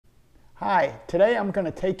Hi, today I'm going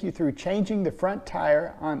to take you through changing the front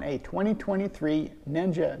tire on a 2023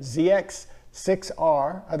 Ninja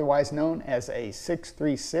ZX6R, otherwise known as a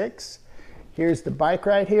 636. Here's the bike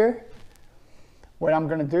right here. What I'm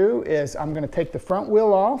going to do is I'm going to take the front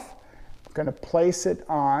wheel off. I'm going to place it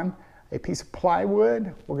on a piece of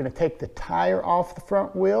plywood. We're going to take the tire off the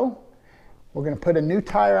front wheel. We're going to put a new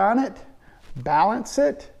tire on it, balance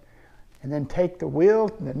it, and then take the wheel,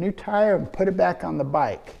 the new tire, and put it back on the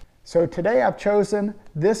bike. So today I've chosen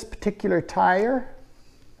this particular tire.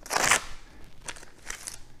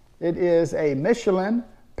 It is a Michelin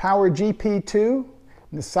Power GP2. And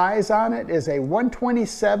the size on it is a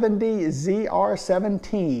 120/70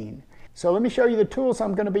 ZR17. So let me show you the tools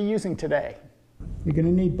I'm going to be using today. You're going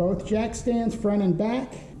to need both jack stands, front and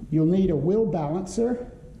back. You'll need a wheel balancer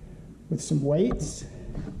with some weights,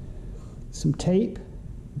 some tape,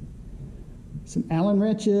 some Allen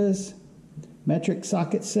wrenches, metric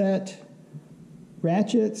socket set,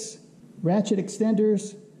 ratchets, ratchet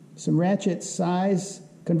extenders, some ratchet size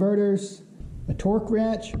converters, a torque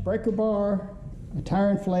wrench, breaker bar, a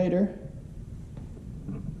tire inflator,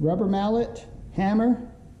 rubber mallet,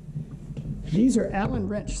 hammer. These are Allen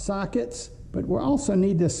wrench sockets, but we'll also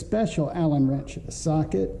need this special Allen wrench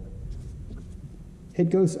socket.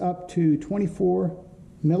 It goes up to 24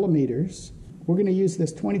 millimeters. We're going to use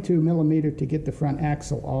this 22 millimeter to get the front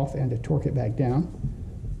axle off and to torque it back down.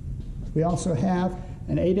 We also have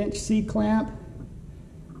an 8-inch C-clamp,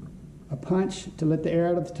 a punch to let the air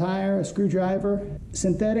out of the tire, a screwdriver,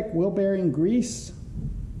 synthetic wheel bearing grease,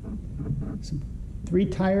 some 3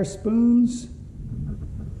 tire spoons,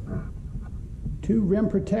 2 rim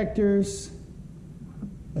protectors,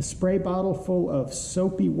 a spray bottle full of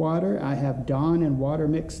soapy water. I have Dawn and water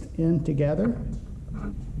mixed in together.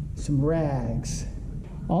 Some rags.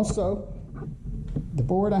 Also, the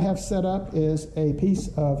board I have set up is a piece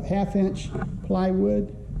of 1/2-inch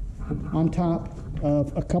plywood on top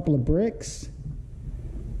of a couple of bricks,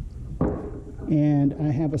 and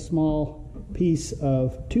I have a small piece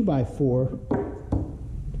of 2x4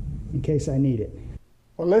 in case I need it.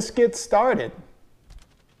 Well, let's get started.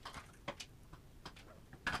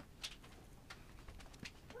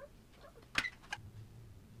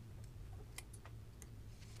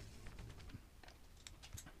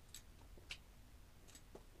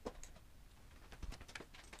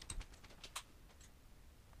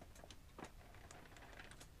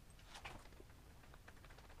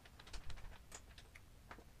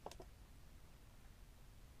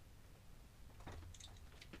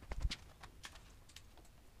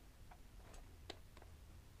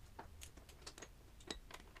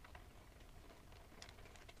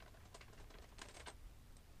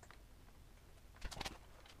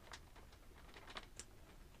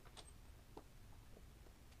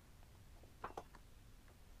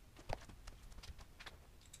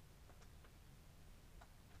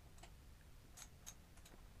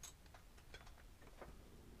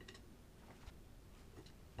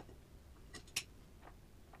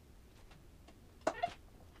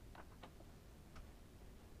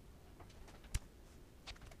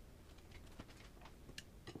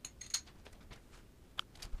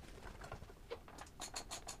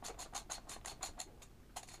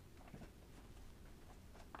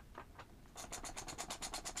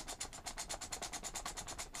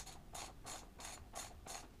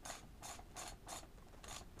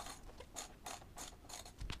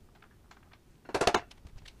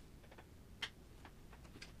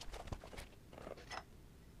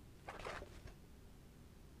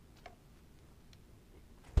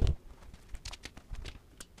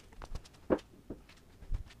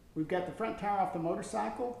 We've got the front tire off the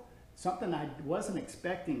motorcycle. Something I wasn't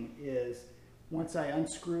expecting is once I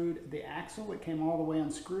unscrewed the axle, it came all the way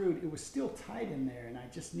unscrewed. It was still tight in there and I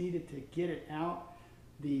just needed to get it out.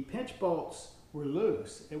 The pinch bolts were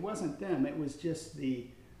loose. It wasn't them, it was just the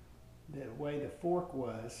way the fork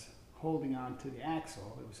was holding on to the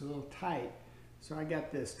axle. It was a little tight. So I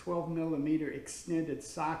got this 12 millimeter extended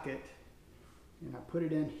socket and I put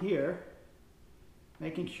it in here,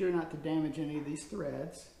 making sure not to damage any of these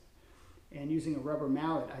threads. And using a rubber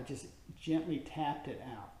mallet, I just gently tapped it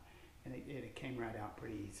out. And it came right out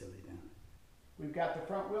pretty easily then. We've got the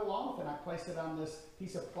front wheel off and I placed it on this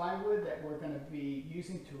piece of plywood that we're going to be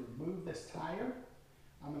using to remove this tire.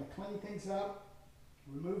 I'm going to clean things up,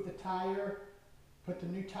 remove the tire, put the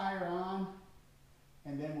new tire on,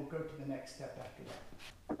 and then we'll go to the next step after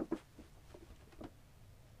that.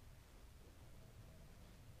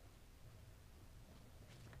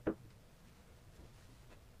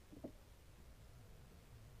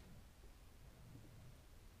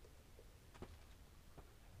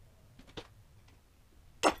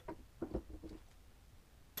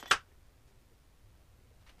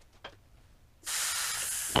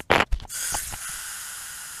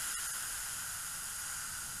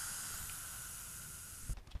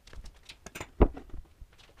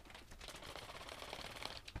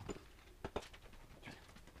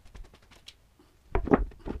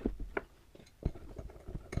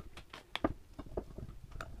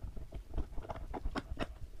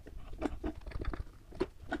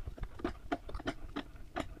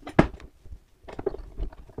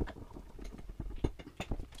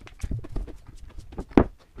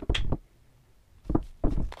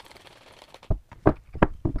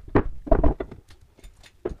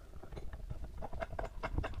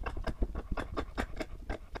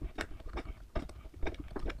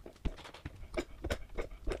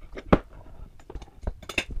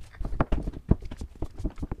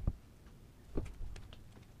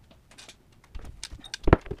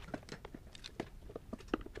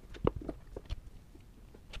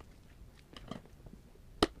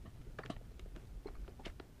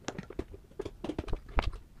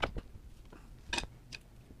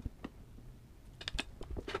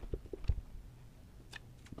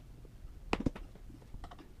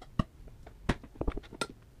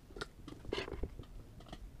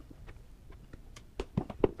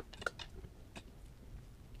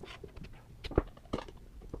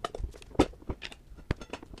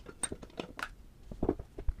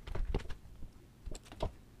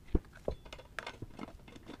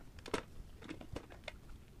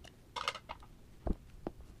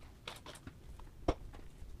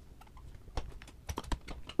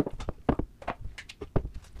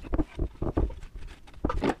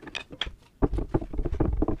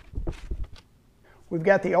 We've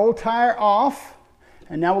got the old tire off,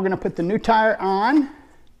 and now we're going to put the new tire on.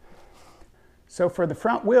 So for the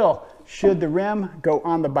front wheel, should the rim go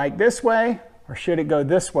on the bike this way, or should it go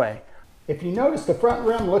this way? If you notice, the front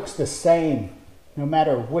rim looks the same no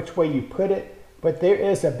matter which way you put it, but there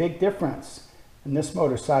is a big difference in this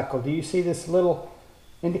motorcycle. Do you see this little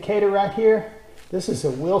indicator right here? This is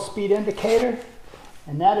a wheel speed indicator,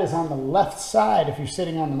 and that is on the left side if you're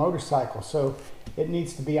sitting on the motorcycle, so it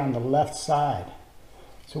needs to be on the left side.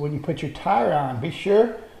 So when you put your tire on, be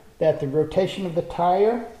sure that the rotation of the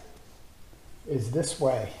tire is this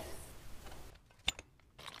way.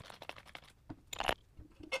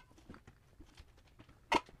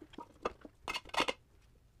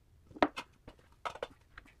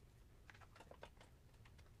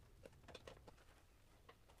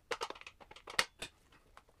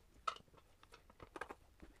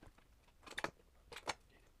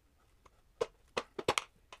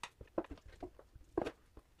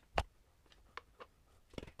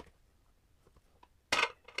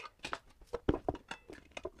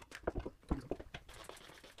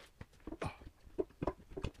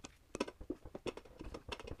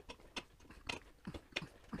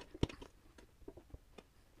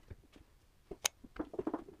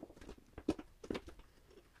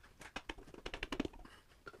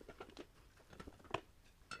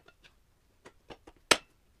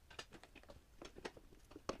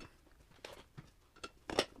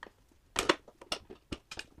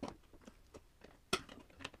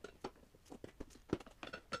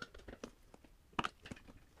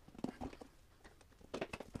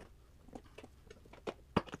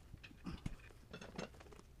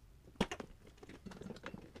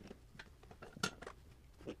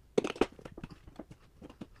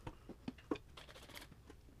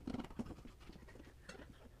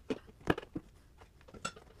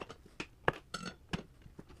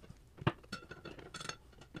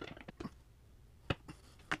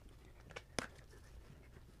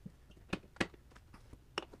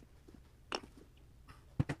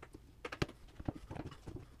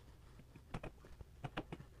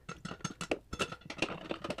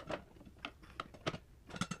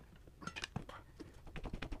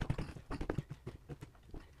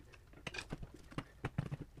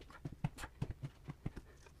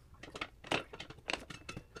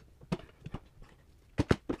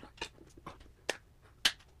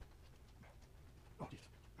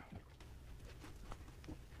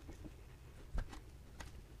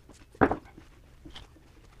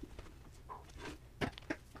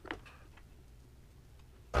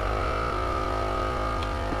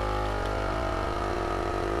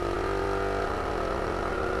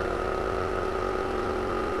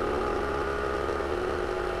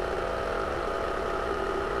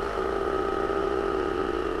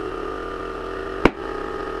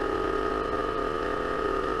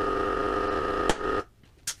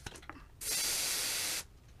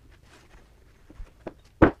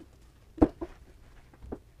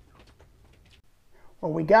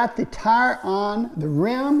 Well, we got the tire on the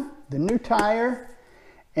rim, the new tire,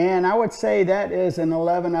 and I would say that is an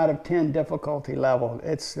 11 out of 10 difficulty level.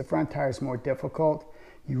 The front tire is more difficult.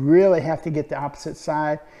 You really have to get the opposite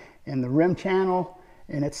side in the rim channel,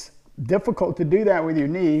 and it's difficult to do that with your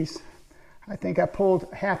knees. I think I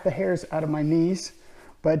pulled half the hairs out of my knees,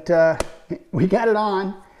 but we got it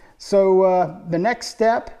on. So the next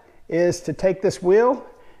step is to take this wheel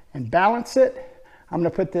and balance it. I'm going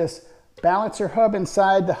to put this balancer hub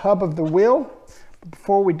inside the hub of the wheel. But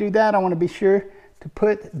before we do that, I want to be sure to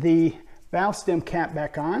put the valve stem cap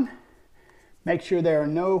back on. Make sure there are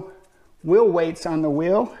no wheel weights on the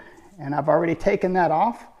wheel, and I've already taken that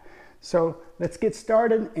off. So let's get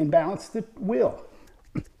started and balance the wheel.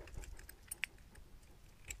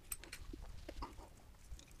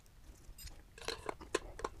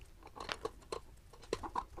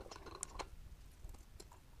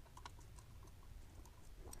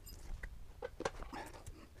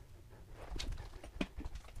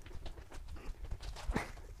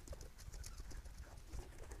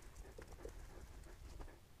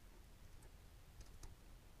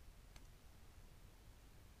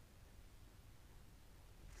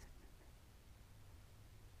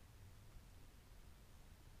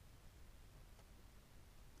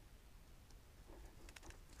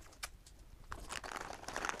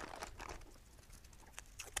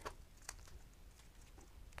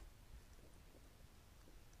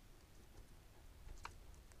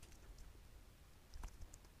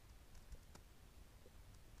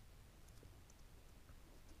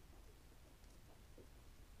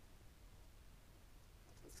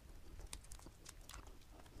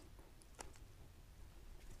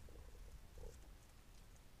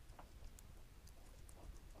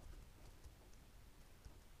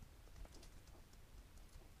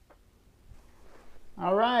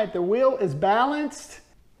 right, the wheel is balanced.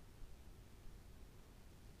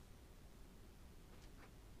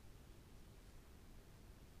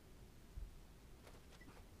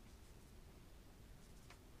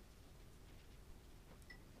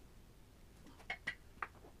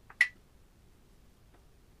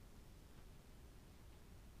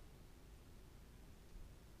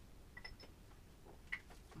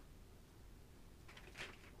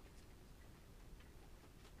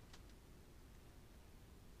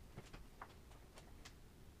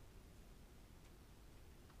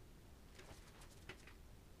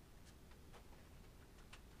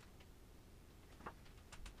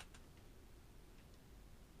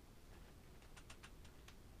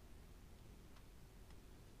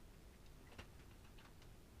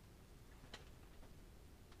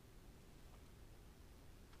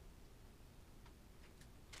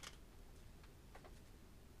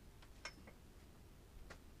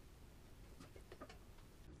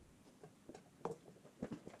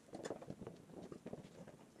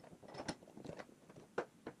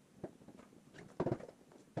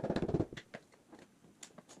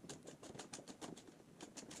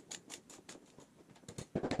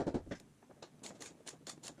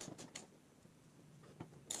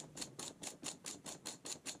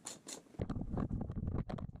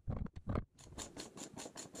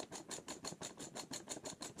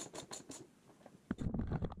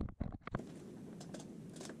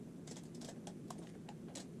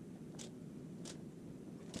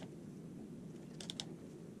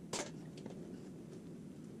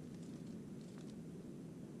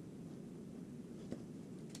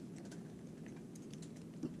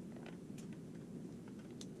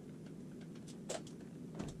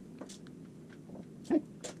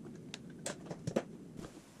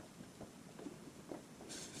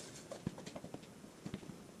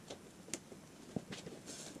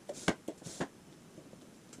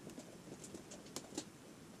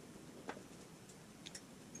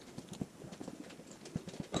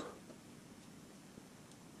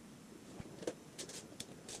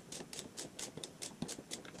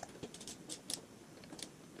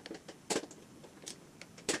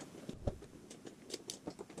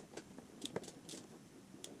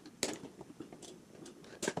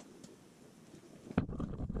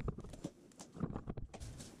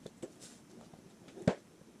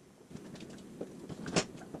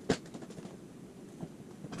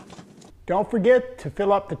 Don't forget to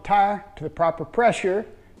fill up the tire to the proper pressure.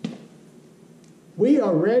 We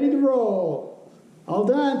are ready to roll. All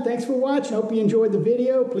done. Thanks for watching. Hope you enjoyed the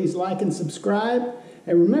video. Please like and subscribe.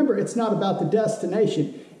 And remember, it's not about the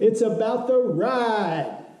destination. It's about the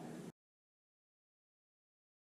ride.